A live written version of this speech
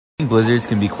Blizzards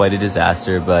can be quite a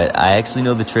disaster, but I actually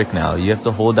know the trick now. You have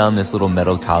to hold down this little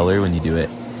metal collar when you do it.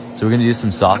 So we're going to do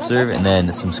some soft serve and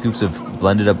then some scoops of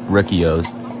blended up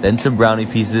Rickios, then some brownie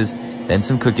pieces, then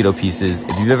some cookie dough pieces.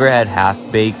 If you've ever had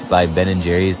Half Baked by Ben &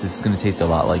 Jerry's, this is going to taste a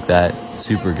lot like that.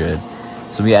 Super good.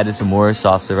 So we added some more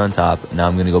soft serve on top. Now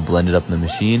I'm going to go blend it up in the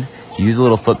machine. Use a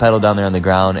little foot pedal down there on the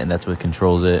ground, and that's what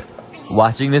controls it.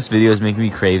 Watching this video is making me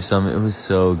crave some. It was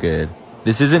so good.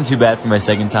 This isn't too bad for my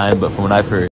second time, but from what I've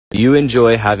heard, do you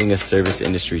enjoy having a service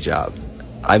industry job?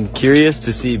 I'm curious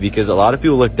to see, because a lot of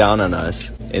people look down on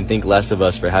us and think less of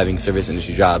us for having service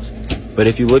industry jobs. But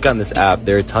if you look on this app,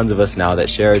 there are tons of us now that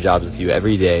share our jobs with you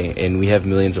every day, and we have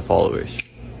millions of followers.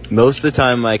 Most of the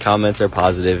time my comments are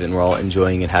positive and we're all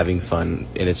enjoying and having fun,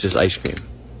 and it's just ice cream.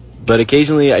 But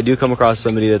occasionally I do come across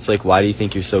somebody that's like, why do you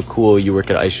think you're so cool? You work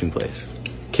at an ice cream place.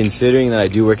 Considering that I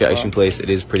do work at an ice cream place, it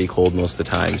is pretty cold most of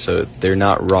the time, so they're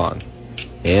not wrong.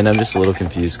 And I'm just a little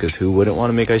confused, because who wouldn't want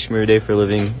to make ice cream every day for a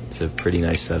living? It's a pretty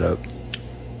nice setup.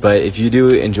 But if you do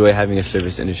enjoy having a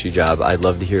service industry job, I'd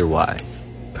love to hear why.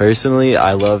 Personally,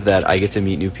 I love that I get to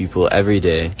meet new people every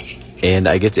day, and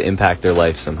I get to impact their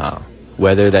life somehow.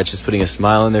 Whether that's just putting a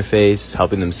smile on their face,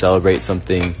 helping them celebrate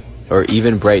something, or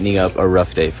even brightening up a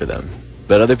rough day for them.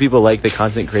 But other people like the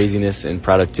constant craziness and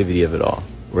productivity of it all,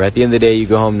 where at the end of the day you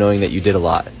go home knowing that you did a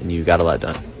lot and you got a lot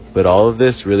done. But all of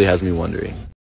this really has me wondering,